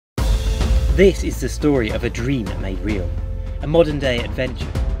This is the story of a dream made real, a modern-day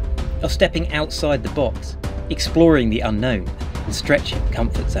adventure, of stepping outside the box, exploring the unknown and stretching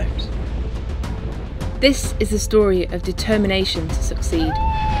comfort zones. This is the story of determination to succeed,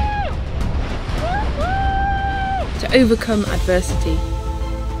 to overcome adversity,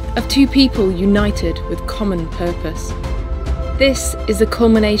 of two people united with common purpose. This is the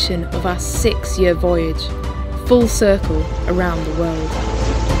culmination of our 6-year voyage, full circle around the world.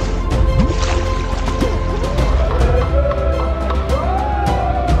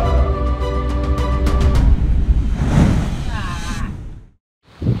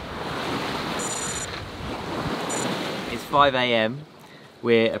 It's 5 AM.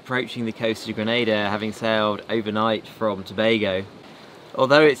 We're approaching the coast of Grenada, having sailed overnight from Tobago.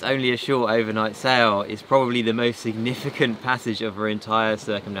 Although it's only a short overnight sail, it's probably the most significant passage of our entire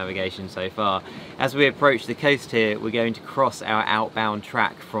circumnavigation so far. As we approach the coast here, we're going to cross our outbound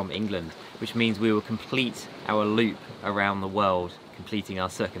track from England, which means we will complete our loop around the world, completing our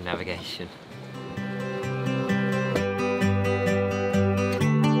circumnavigation.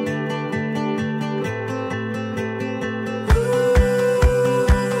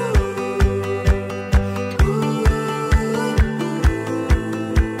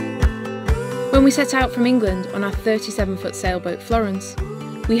 When we set out from England on our 37-foot sailboat Florence,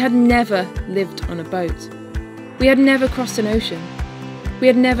 we had never lived on a boat. We had never crossed an ocean. We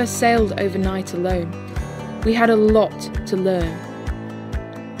had never sailed overnight alone. We had a lot to learn.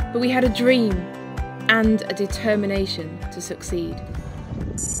 But we had a dream and a determination to succeed.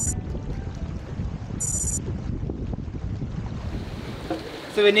 So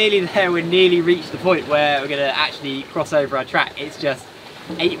we're nearly there, we're nearly reached the point where we're going to actually cross over our track. It's just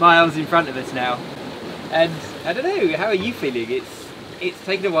 8 miles in front of us now, and I don't know, how are you feeling? It's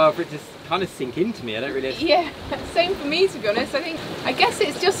taken a while for it to kind of sink into me. I don't really... Yeah, same for me, to be honest. I guess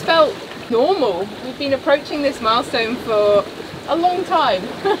it's just felt normal. We've been approaching this milestone for a long time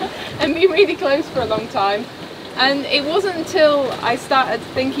and been really close for a long time, and it wasn't until I started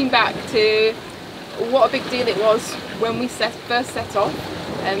thinking back to what a big deal it was when we first set off,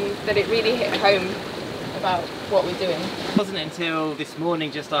 and that it really hit home about what we're doing. It wasn't until this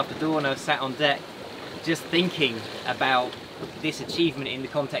morning, just after dawn, I was sat on deck just thinking about this achievement in the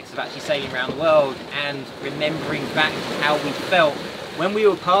context of actually sailing around the world, and remembering back how we felt when we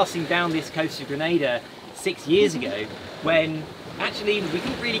were passing down this coast of Grenada 6 years ago, when actually we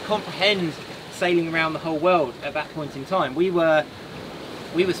couldn't really comprehend sailing around the whole world at that point in time. We were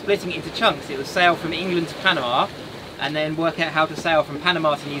splitting it into chunks. It was sail from England to Panama, and then work out how to sail from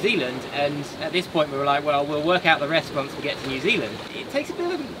Panama to New Zealand, and at this point we were like, well, we'll work out the rest once we get to New Zealand. It takes a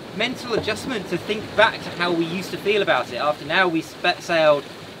bit of a mental adjustment to think back to how we used to feel about it after now we sailed,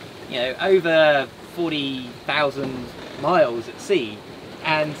 you know, over 40,000 miles at sea,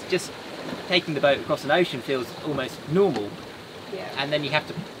 and just taking the boat across an ocean feels almost normal. Yeah. And then you have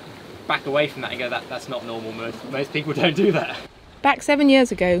to back away from that and go, that's not normal. Most people don't do that. Back 7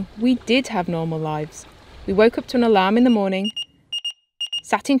 years ago, we did have normal lives. We woke up to an alarm in the morning,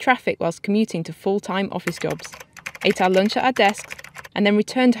 sat in traffic whilst commuting to full-time office jobs, ate our lunch at our desks, and then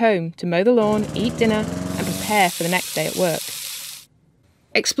returned home to mow the lawn, eat dinner, and prepare for the next day at work.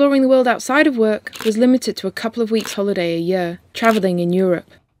 Exploring the world outside of work was limited to a couple of weeks' holiday a year, travelling in Europe.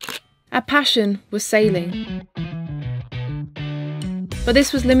 Our passion was sailing. But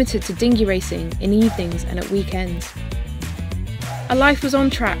this was limited to dinghy racing in evenings and at weekends. Our life was on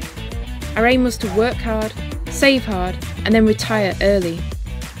track. Our aim was to work hard, save hard, and then retire early.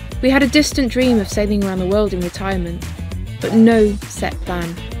 We had a distant dream of sailing around the world in retirement, but no set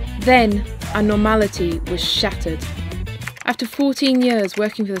plan. Then, our normality was shattered. After 14 years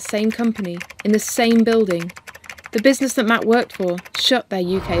working for the same company, in the same building, the business that Matt worked for shut their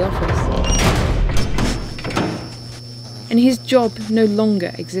UK office. And his job no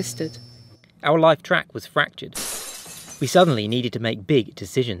longer existed. Our life track was fractured. We suddenly needed to make big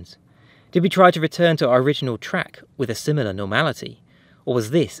decisions. Did we try to return to our original track with a similar normality? Or was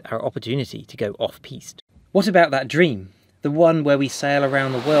this our opportunity to go off-piste? What about that dream? The one where we sail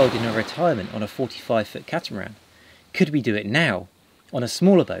around the world in our retirement on a 45-foot catamaran? Could we do it now, on a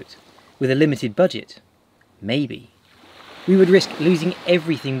smaller boat, with a limited budget? Maybe. We would risk losing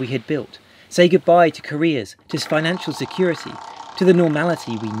everything we had built, say goodbye to careers, to financial security, to the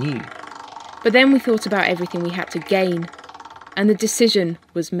normality we knew. But then we thought about everything we had to gain, and the decision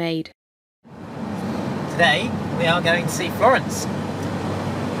was made. Today, we are going to see Florence,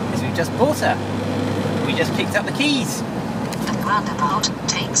 because we've just bought her. We just picked up the keys. At roundabout,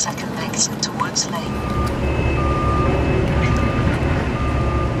 take second exit towards lane.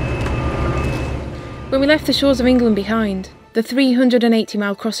 When we left the shores of England behind, the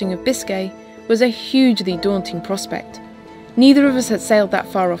 380-mile crossing of Biscay, was a hugely daunting prospect. Neither of us had sailed that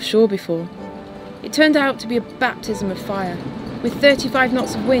far offshore before. It turned out to be a baptism of fire, with 35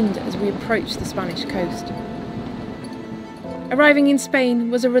 knots of wind as we approached the Spanish coast. Arriving in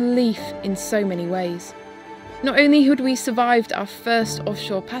Spain was a relief in so many ways. Not only had we survived our first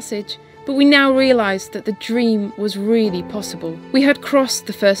offshore passage, but we now realised that the dream was really possible. We had crossed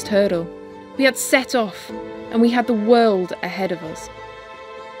the first hurdle, we had set off, and we had the world ahead of us.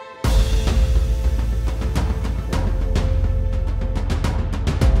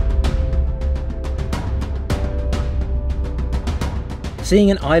 Seeing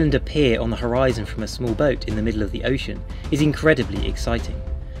an island appear on the horizon from a small boat in the middle of the ocean is incredibly exciting.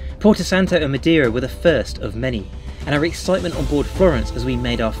 Porto Santo and Madeira were the first of many, and our excitement on board Florence as we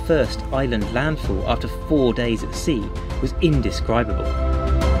made our first island landfall after 4 days at sea was indescribable.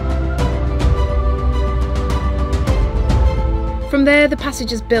 From there the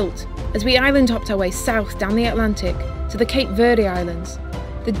passengers built as we island hopped our way south down the Atlantic to the Cape Verde Islands,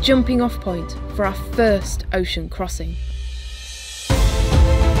 the jumping off point for our first ocean crossing.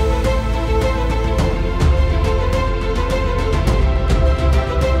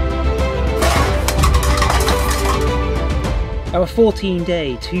 Our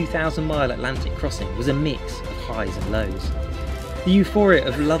 14-day, 2,000-mile Atlantic crossing was a mix of highs and lows. The euphoria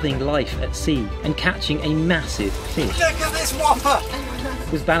of loving life at sea and catching a massive fish Look at this whopper!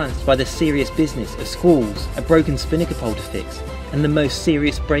 was balanced by the serious business of squalls, a broken spinnaker pole to fix, and the most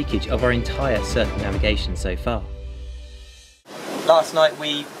serious breakage of our entire circumnavigation so far. Last night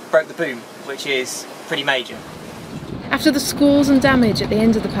we broke the boom, which is pretty major. After the squalls and damage at the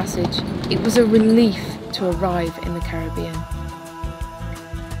end of the passage, it was a relief to arrive in the Caribbean.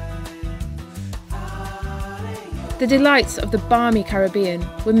 The delights of the balmy Caribbean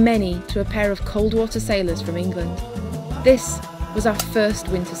were many to a pair of cold water sailors from England. This was our first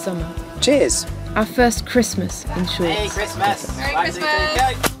winter summer. Cheers! Our first Christmas in shorts. Merry Christmas! Merry Christmas!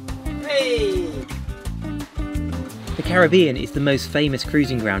 Hey! The Caribbean is the most famous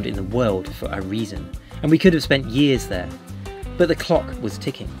cruising ground in the world for a reason, and we could have spent years there. But the clock was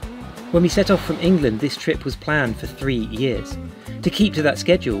ticking. When we set off from England, this trip was planned for 3 years. To keep to that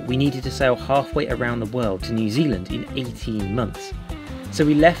schedule, we needed to sail halfway around the world to New Zealand in 18 months. So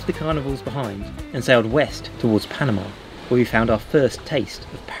we left the carnivals behind and sailed west towards Panama, where we found our first taste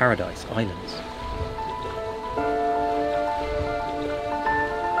of Paradise Islands.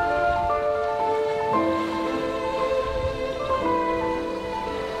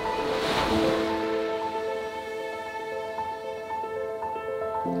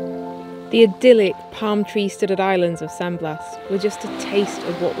 The idyllic palm tree studded islands of San Blas were just a taste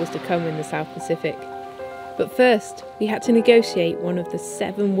of what was to come in the South Pacific. But first, we had to negotiate one of the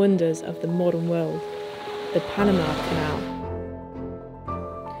 7 wonders of the modern world, the Panama Canal.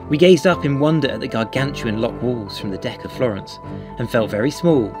 We gazed up in wonder at the gargantuan lock walls from the deck of Florence and felt very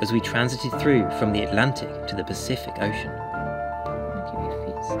small as we transited through from the Atlantic to the Pacific Ocean.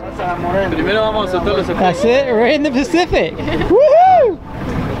 That's it, we're in the Pacific! Woohoo!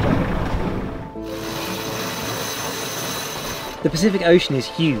 The Pacific Ocean is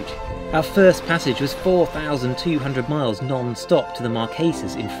huge. Our first passage was 4,200 miles non-stop to the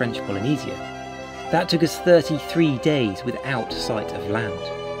Marquesas in French Polynesia. That took us 33 days without sight of land.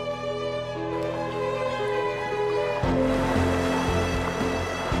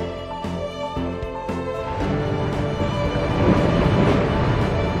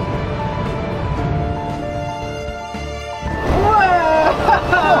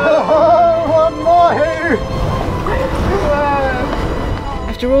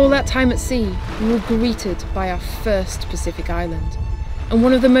 After all that time at sea, we were greeted by our first Pacific island, and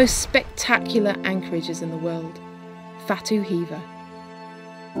one of the most spectacular anchorages in the world, Fatu Hiva.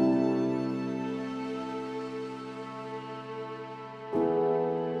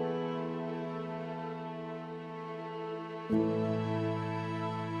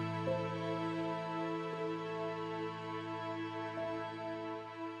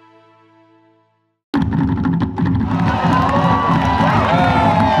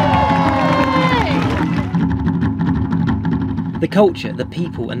 The culture, the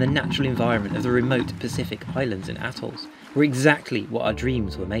people and the natural environment of the remote Pacific islands and atolls were exactly what our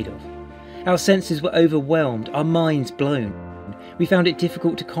dreams were made of. Our senses were overwhelmed, our minds blown. We found it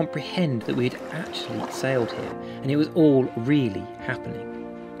difficult to comprehend that we had actually sailed here and it was all really happening.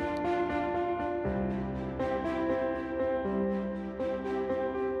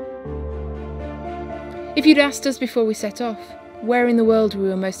 If you'd asked us before we set off where in the world we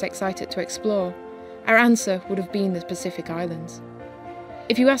were most excited to explore, our answer would have been the Pacific Islands.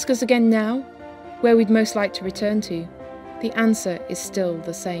 If you ask us again now, where we'd most like to return to, the answer is still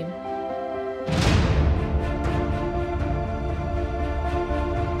the same.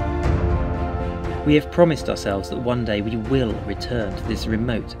 we have promised ourselves that one day we will return to this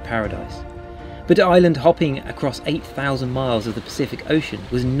remote paradise. But island hopping across 8,000 miles of the Pacific Ocean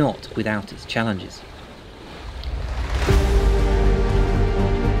was not without its challenges.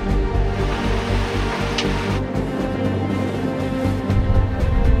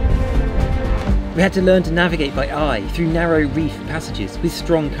 We had to learn to navigate by eye through narrow reef passages with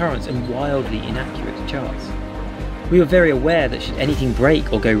strong currents and wildly inaccurate charts. We were very aware that should anything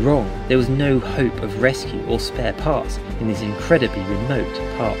break or go wrong, there was no hope of rescue or spare parts in this incredibly remote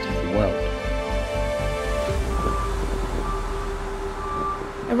part of the world.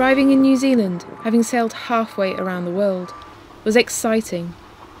 Arriving in New Zealand, having sailed halfway around the world, was exciting,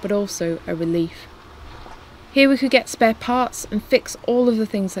 but also a relief. Here we could get spare parts and fix all of the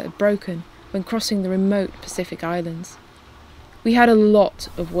things that had broken when crossing the remote Pacific Islands. We had a lot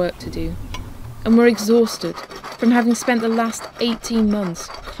of work to do, and were exhausted from having spent the last 18 months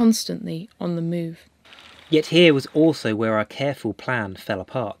constantly on the move. Yet here was also where our careful plan fell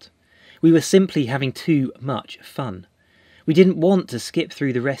apart. We were simply having too much fun. We didn't want to skip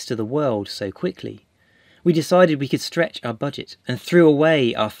through the rest of the world so quickly. We decided we could stretch our budget and threw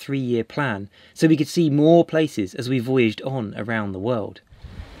away our 3-year plan so we could see more places as we voyaged on around the world.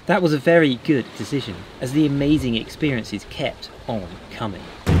 That was a very good decision, as the amazing experiences kept on coming.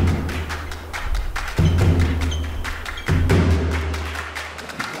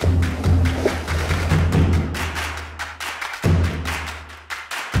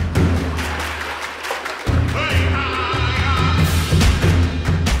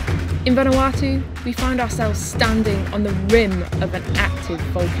 In Vanuatu, we found ourselves standing on the rim of an active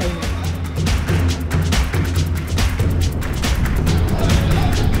volcano.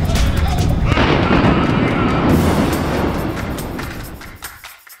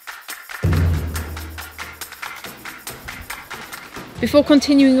 Before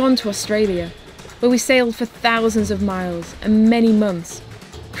continuing on to Australia, where we sailed for thousands of miles and many months,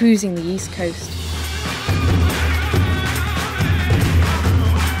 cruising the east coast.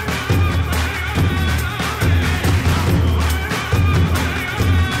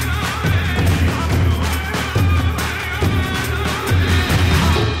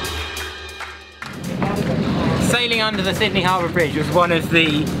 Sailing under the Sydney Harbour Bridge was one of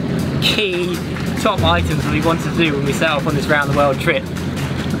the key top items that we wanted to do when we set off on this round the world trip,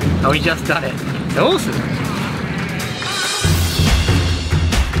 and we just done it. It's awesome!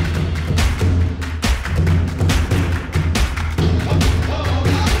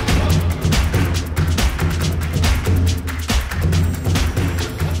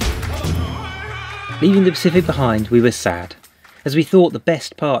 Leaving the Pacific behind, we were sad, as we thought the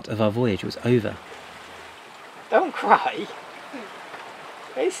best part of our voyage was over. Don't cry!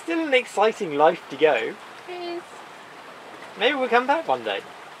 It's still an exciting life to go. It is. Maybe we'll come back one day.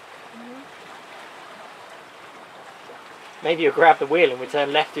 Maybe you'll grab the wheel and we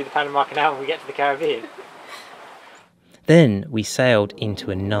turn left through the Panama Canal when we get to the Caribbean. Then we sailed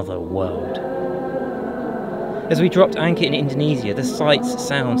into another world. As we dropped anchor in Indonesia, the sights,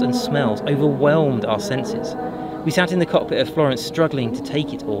 sounds and smells overwhelmed our senses. We sat in the cockpit of Florence struggling to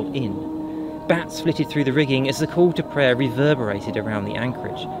take it all in. Bats flitted through the rigging as the call to prayer reverberated around the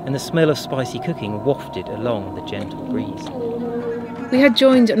anchorage, and the smell of spicy cooking wafted along the gentle breeze. We had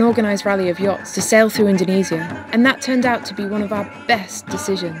joined an organised rally of yachts to sail through Indonesia, and that turned out to be one of our best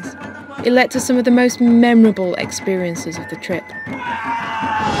decisions. It led to some of the most memorable experiences of the trip.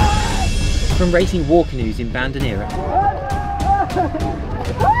 From racing war canoes in Bandanera,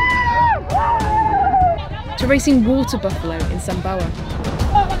 to racing water buffalo in Sumbawa,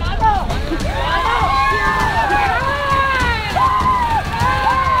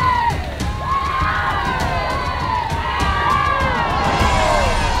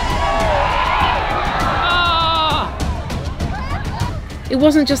 it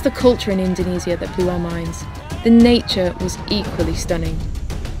wasn't just the culture in Indonesia that blew our minds. The nature was equally stunning.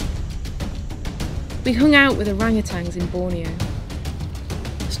 We hung out with orangutans in Borneo,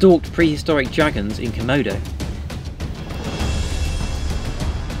 stalked prehistoric dragons in Komodo,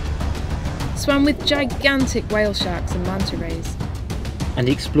 swam with gigantic whale sharks and manta rays, and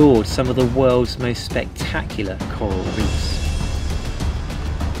explored some of the world's most spectacular coral reefs.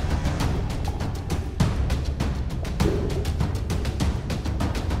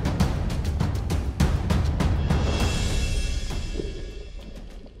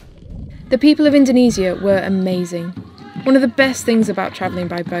 The people of Indonesia were amazing. One of the best things about travelling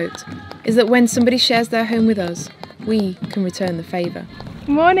by boat is that when somebody shares their home with us, we can return the favour.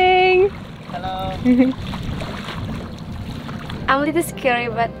 Morning! Hello! I'm a little scary,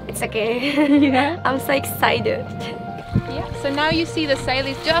 but it's okay. Yeah. I'm so excited. Yes. So now you see the sail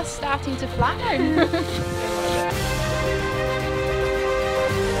is just starting to flatten.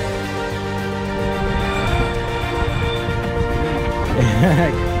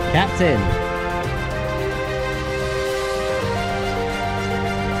 Captain.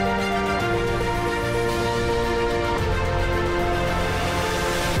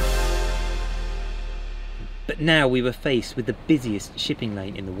 But now we were faced with the busiest shipping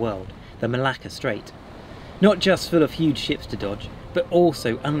lane in the world, the Malacca Strait. Not just full of huge ships to dodge, but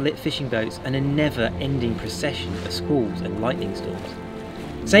also unlit fishing boats and a never-ending procession of squalls and lightning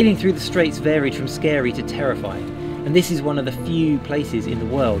storms. Sailing through the straits varied from scary to terrifying, and this is one of the few places in the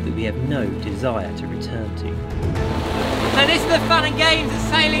world that we have no desire to return to. So this is the fun and games of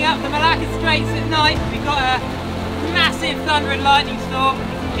sailing up the Malacca Straits at night. We've got a massive thunder and lightning storm,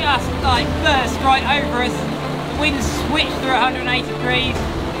 just like burst right over us. The winds switched through 180 degrees.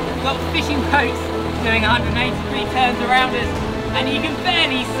 We've got fishing boats doing 180-degree turns around us, and you can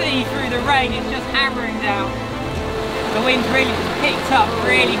barely see through the rain. It's just hammering down. The wind really picked up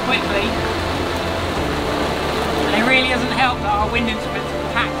really quickly, and it really doesn't help that our wind instruments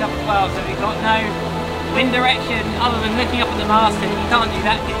are packed up as well, so we've got no wind direction other than looking up at the mast, and you can't do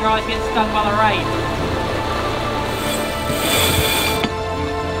that because your eyes get stung by the rain.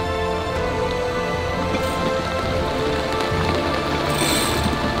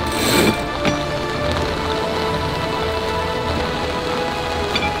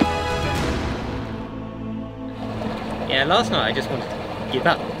 Yeah, last night I just wanted to give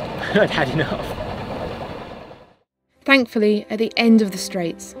up. I'd had enough. Thankfully, at the end of the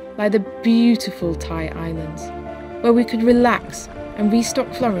straits lie the beautiful Thai islands, where we could relax and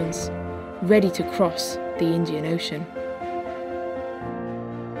restock Florence, ready to cross the Indian Ocean.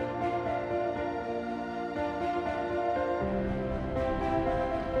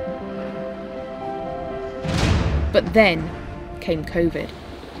 But then came COVID.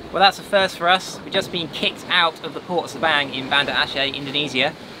 Well, that's a first for us. We've just been kicked out of the Port Sabang in Banda Aceh,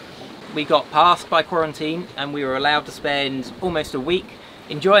 Indonesia. We got passed by quarantine and we were allowed to spend almost a week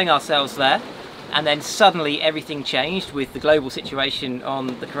enjoying ourselves there. And then suddenly everything changed with the global situation on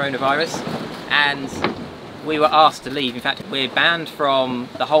the coronavirus, and we were asked to leave. In fact, we're banned from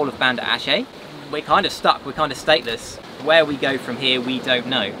the whole of Banda Aceh. We're kind of stuck, we're kind of stateless. Where we go from here, we don't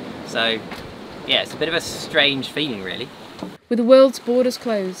know. So yeah, it's a bit of a strange feeling, really. With the world's borders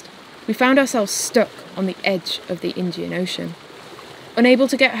closed, we found ourselves stuck on the edge of the Indian Ocean. Unable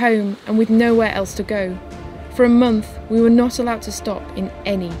to get home and with nowhere else to go, for a month we were not allowed to stop in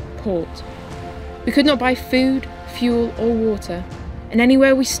any port. We could not buy food, fuel or water, and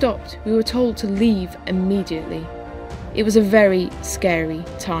anywhere we stopped we were told to leave immediately. It was a very scary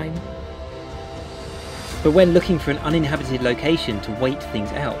time. But when looking for an uninhabited location to wait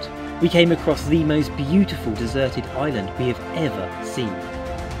things out, we came across the most beautiful deserted island we have ever seen.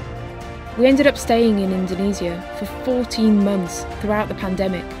 We ended up staying in Indonesia for 14 months throughout the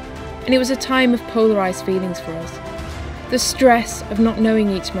pandemic, and it was a time of polarised feelings for us. The stress of not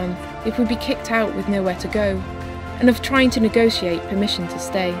knowing each month if we'd be kicked out with nowhere to go, and of trying to negotiate permission to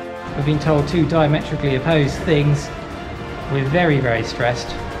stay. We've been told two diametrically opposed things. We're very, very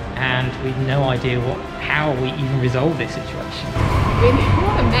stressed, and we've no idea how we even resolve this situation. Really,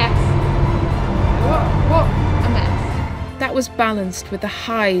 what a mess. What a mess. That was balanced with the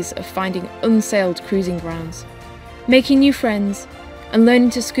highs of finding unsailed cruising grounds, making new friends, and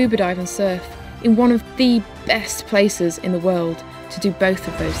learning to scuba dive and surf in one of the best places in the world to do both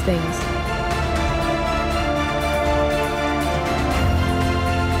of those things.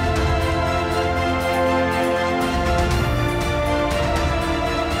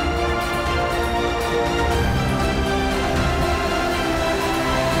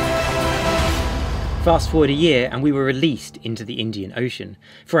 Fast forward a year and we were released into the Indian Ocean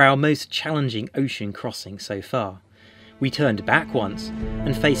for our most challenging ocean crossing so far. We turned back once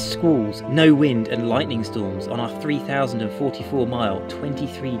and faced squalls, no wind and lightning storms on our 3,044-mile,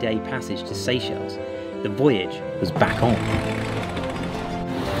 23-day passage to Seychelles. The voyage was back on.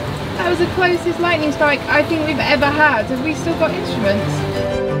 That was the closest lightning strike I think we've ever had. Have we still got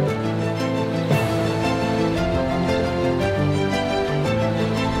instruments?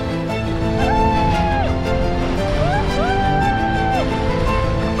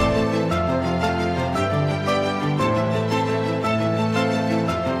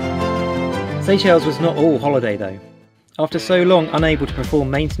 Seychelles was not all holiday though. After so long unable to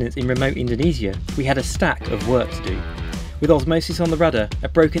perform maintenance in remote Indonesia, we had a stack of work to do. With osmosis on the rudder, a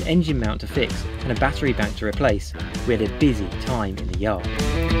broken engine mount to fix and a battery bank to replace, we had a busy time in the yard.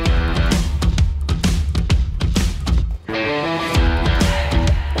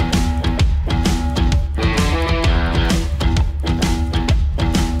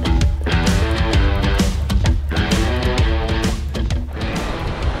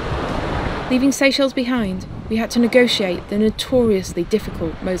 Leaving Seychelles behind, we had to negotiate the notoriously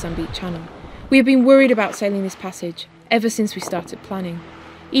difficult Mozambique Channel. We had been worried about sailing this passage ever since we started planning,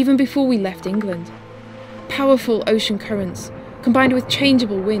 even before we left England. Powerful ocean currents, combined with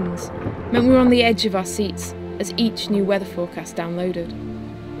changeable winds, meant we were on the edge of our seats as each new weather forecast downloaded.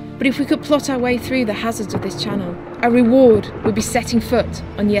 But if we could plot our way through the hazards of this channel, our reward would be setting foot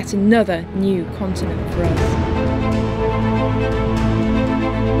on yet another new continent for us.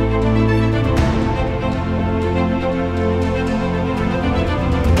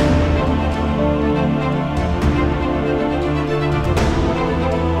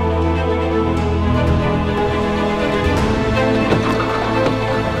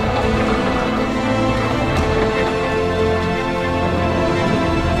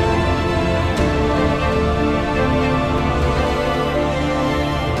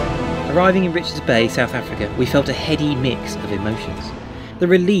 Arriving in Richards Bay, South Africa, we felt a heady mix of emotions. The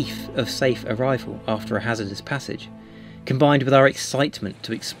relief of safe arrival after a hazardous passage, combined with our excitement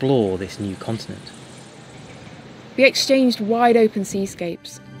to explore this new continent. We exchanged wide open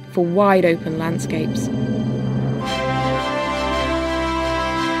seascapes for wide open landscapes.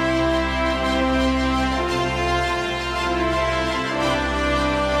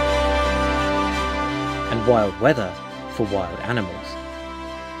 And wild weather for wild animals.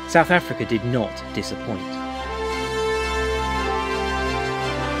 South Africa did not disappoint.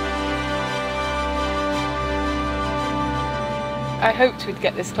 I hoped we'd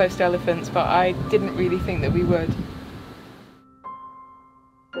get this close to elephants, but I didn't really think that we would.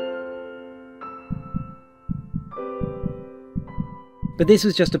 But this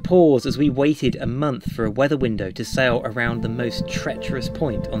was just a pause as we waited a month for a weather window to sail around the most treacherous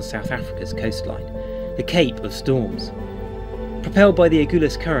point on South Africa's coastline, the Cape of Storms. Propelled by the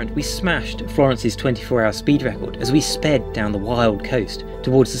Agulhas current, we smashed Florence's 24-hour speed record as we sped down the wild coast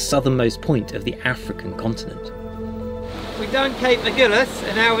towards the southernmost point of the African continent. We've done Cape Agulhas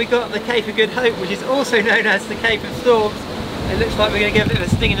and now we've got the Cape of Good Hope, which is also known as the Cape of Storms. It looks like we're going to get a bit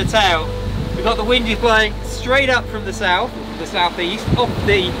of a sting in the tail. We've got the wind is blowing straight up from the south, the southeast, off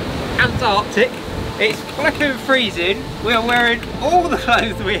the Antarctic. It's flipping freezing. We're wearing all the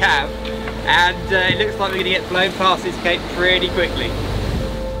clothes we have. And it looks like we're going to get blown past this cape pretty quickly.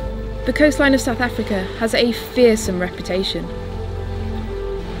 The coastline of South Africa has a fearsome reputation.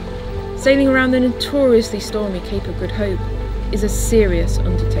 Sailing around the notoriously stormy Cape of Good Hope is a serious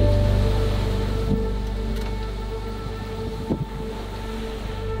undertaking.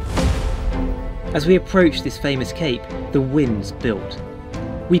 As we approached this famous cape, the winds built.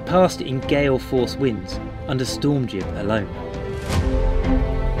 We passed it in gale force winds, under storm jib alone.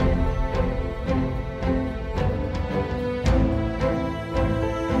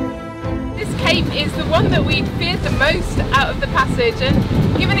 Cape is the one that we feared the most out of the passage, and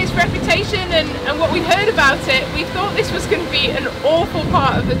given its reputation and what we'd heard about it, we thought this was going to be an awful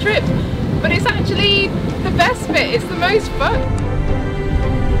part of the trip, but it's actually the best bit, it's the most fun.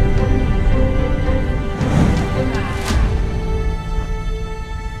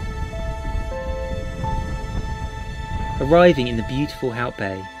 Arriving in the beautiful Hout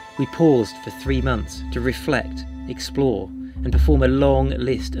Bay, we paused for 3 months to reflect, explore, and perform a long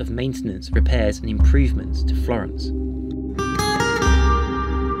list of maintenance, repairs and improvements to Florence.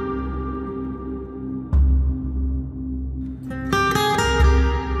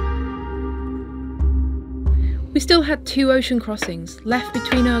 We still had 2 ocean crossings left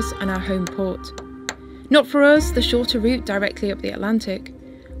between us and our home port. Not for us, the shorter route directly up the Atlantic.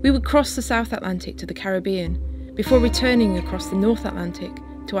 We would cross the South Atlantic to the Caribbean before returning across the North Atlantic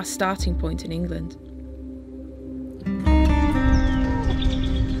to our starting point in England.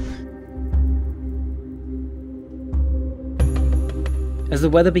 As the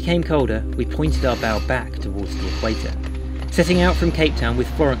weather became colder, we pointed our bow back towards the equator. Setting out from Cape Town with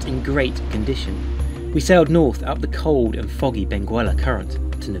Florence in great condition, we sailed north up the cold and foggy Benguela current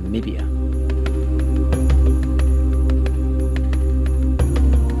to Namibia.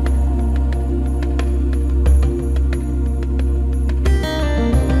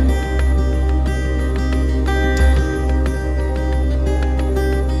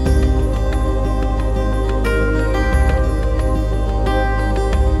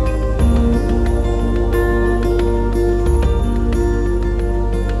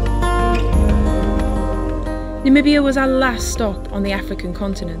 Namibia was our last stop on the African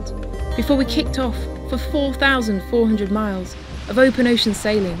continent, before we kicked off for 4,400 miles of open ocean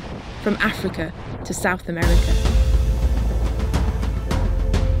sailing from Africa to South America.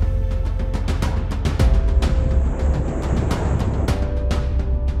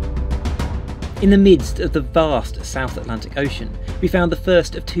 In the midst of the vast South Atlantic Ocean, we found the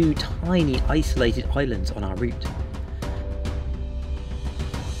first of 2 tiny isolated islands on our route.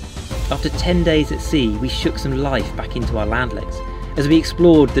 After 10 days at sea, we shook some life back into our land legs as we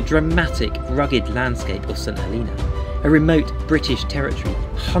explored the dramatic, rugged landscape of St Helena, a remote British territory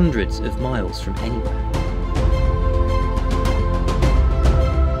hundreds of miles from anywhere.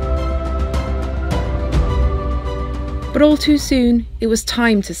 But all too soon, it was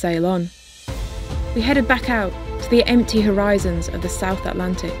time to sail on. We headed back out to the empty horizons of the South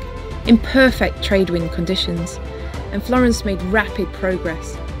Atlantic, in perfect trade wind conditions, and Florence made rapid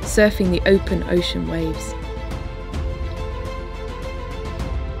progress, surfing the open ocean waves.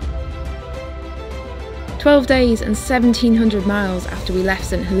 "12 days and 1,700 miles after we left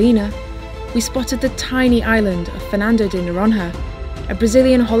St Helena, we spotted the tiny island of Fernando de Noronha, a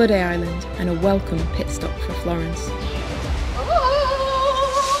Brazilian holiday island and a welcome pit stop for Florence.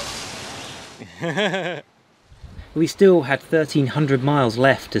 We still had 1,300 miles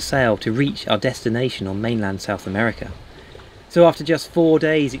left to sail to reach our destination on mainland South America. So after just 4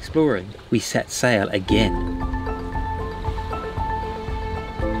 days exploring, we set sail again.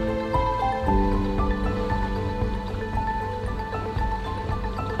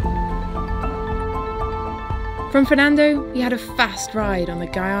 From Fernando, we had a fast ride on the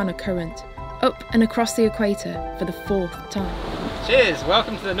Guyana Current, up and across the equator for the 4th time. Cheers!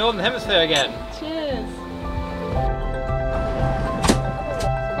 Welcome to the Northern Hemisphere again. Cheers.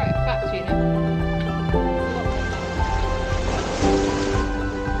 Quite a fat tuna.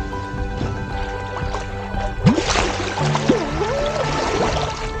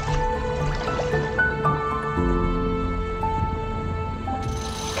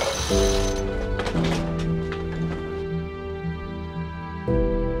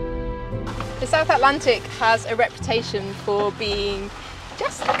 The South Atlantic has a reputation for being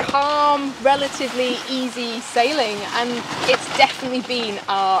just calm, relatively easy sailing, and it's definitely been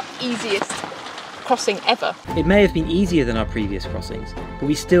our easiest crossing ever. It may have been easier than our previous crossings, but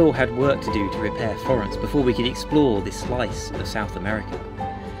we still had work to do to repair Florence before we could explore this slice of South America.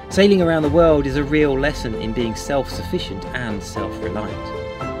 Sailing around the world is a real lesson in being self-sufficient and self-reliant.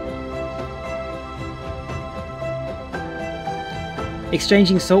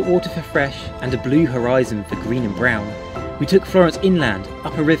 Exchanging salt water for fresh and a blue horizon for green and brown, we took Florence inland,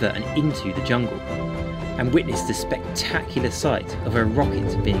 up a river and into the jungle, and witnessed the spectacular sight of a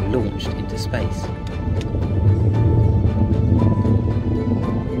rocket being launched into space.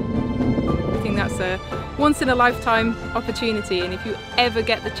 I think that's a once-in-a-lifetime opportunity, and if you ever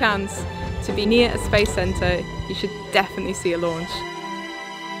get the chance to be near a space centre, you should definitely see a launch.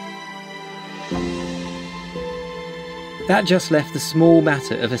 That just left the small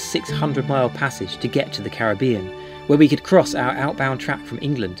matter of a 600-mile passage to get to the Caribbean, where we could cross our outbound track from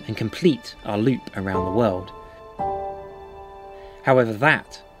England and complete our loop around the world. However,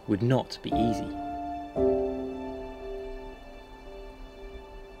 that would not be easy.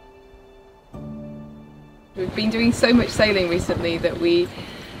 We've been doing so much sailing recently that we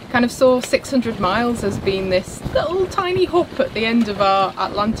kind of saw 600 miles as being this little tiny hop at the end of our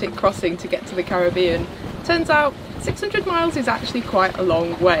Atlantic crossing to get to the Caribbean. Turns out 600 miles is actually quite a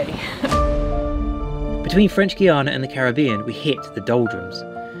long way. Between French Guiana and the Caribbean, we hit the doldrums,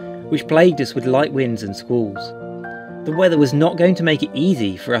 which plagued us with light winds and squalls. The weather was not going to make it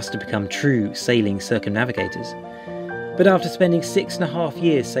easy for us to become true sailing circumnavigators. But after spending 6.5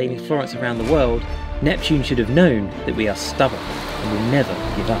 years sailing Florence around the world, Neptune should have known that we are stubborn and will never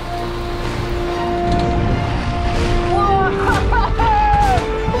give up.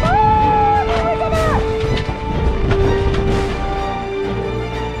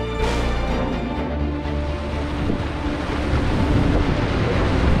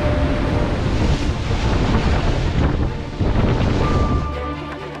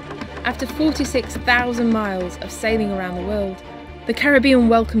 After 46,000 miles of sailing around the world, the Caribbean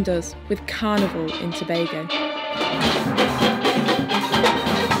welcomed us with Carnival in Tobago.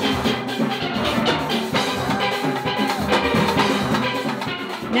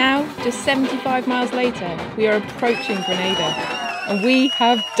 Now, just 75 miles later, we are approaching Grenada, and we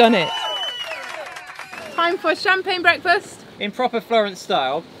have done it. Time for champagne breakfast. In proper Florence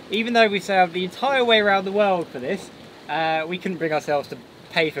style, even though we sailed the entire way around the world for this, we couldn't bring ourselves to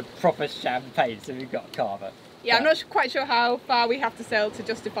pay for proper champagne, so we've got Carver. Yeah, I'm not quite sure how far we have to sail to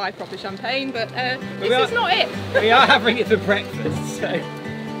justify proper champagne, but this is not it. We are having it for breakfast, so...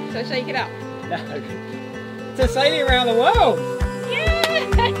 So shake it up. No. So sailing around the world! Yeah!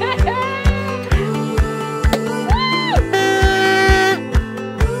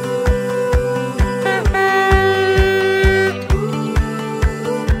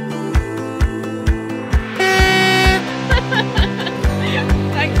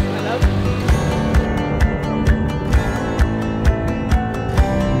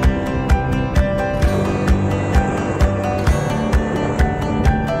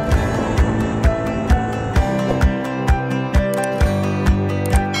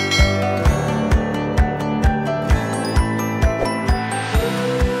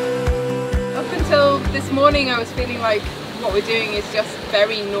 this morning I was feeling like what we're doing is just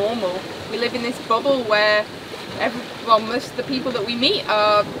very normal. We live in this bubble where most of the people that we meet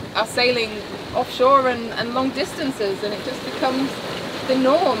are sailing offshore and long distances, and it just becomes the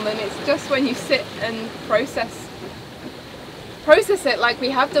norm. And it's just when you sit and process it like we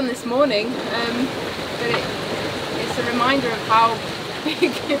have done this morning, that it's a reminder of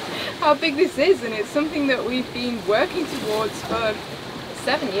how big this is, and it's something that we've been working towards for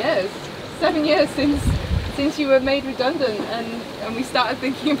 7 years. 7 years since you were made redundant, and we started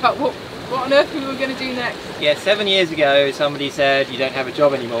thinking about what on earth we were going to do next. Yeah, 7 years ago somebody said you don't have a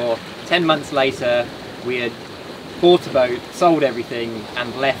job anymore. 10 months later we had bought a boat, sold everything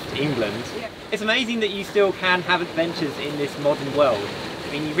and left England. Yeah. It's amazing that you still can have adventures in this modern world.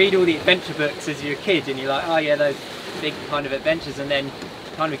 I mean, you read all the adventure books as you're a kid and you're like, oh yeah, those big kind of adventures, and then you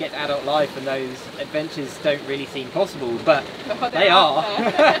kind of get to adult life and those adventures don't really seem possible, but they are.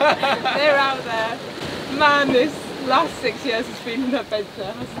 They're out there. Man, this last 6 years has been an adventure,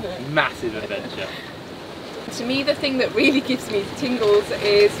 hasn't it? Massive adventure. To me, the thing that really gives me tingles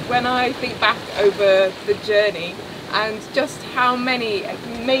is when I think back over the journey and just how many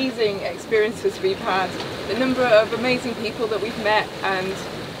amazing experiences we've had, the number of amazing people that we've met, and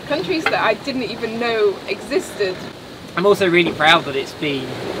countries that I didn't even know existed. I'm also really proud that it's been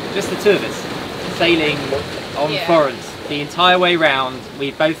just the two of us sailing on Florence the entire way round.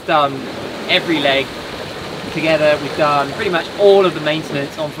 We've both done every leg together. We've done pretty much all of the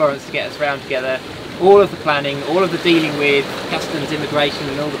maintenance on Florence to get us round together, all of the planning, all of the dealing with customs, immigration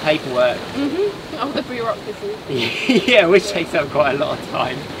and all the paperwork. All the bureaucracy. Yeah, which takes up quite a lot of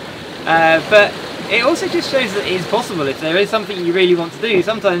time. But it also just shows that it is possible if there is something you really want to do.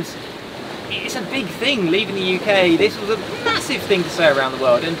 Sometimes it's a big thing leaving the UK. This was a massive thing to sail around the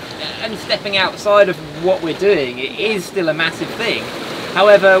world, and stepping outside of what we're doing, it is still a massive thing.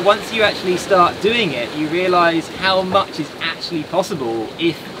 However, once you actually start doing it, you realise how much is actually possible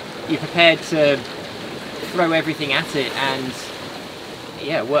if you're prepared to throw everything at it and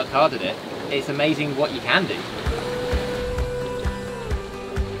work hard at it. It's amazing what you can do.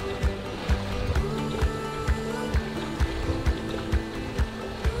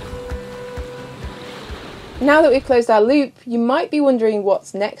 Now that we've closed our loop, you might be wondering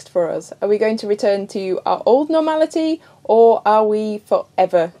what's next for us. Are we going to return to our old normality, or are we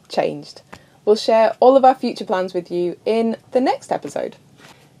forever changed? We'll share all of our future plans with you in the next episode.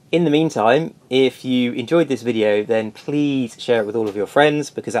 In the meantime, if you enjoyed this video, then please share it with all of your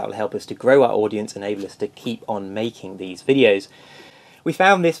friends, because that will help us to grow our audience and enable us to keep on making these videos. We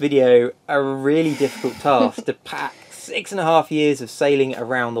found this video a really difficult task to pack 6.5 years of sailing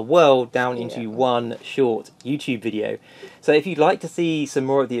around the world down into one short YouTube video. So if you'd like to see some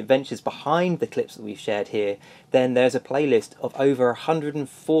more of the adventures behind the clips that we've shared here, then there's a playlist of over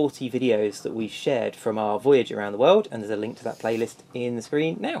 140 videos that we've shared from our voyage around the world, and there's a link to that playlist in the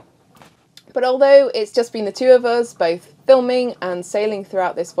screen now. But although it's just been the two of us, both filming and sailing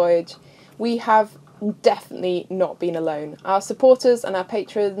throughout this voyage, we have definitely not been alone. Our supporters and our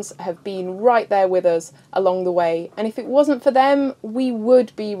patrons have been right there with us along the way, and if it wasn't for them, we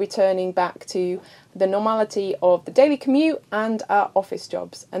would be returning back to the normality of the daily commute and our office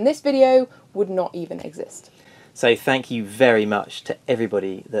jobs, and this video would not even exist. So thank you very much to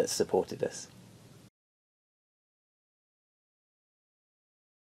everybody that supported us.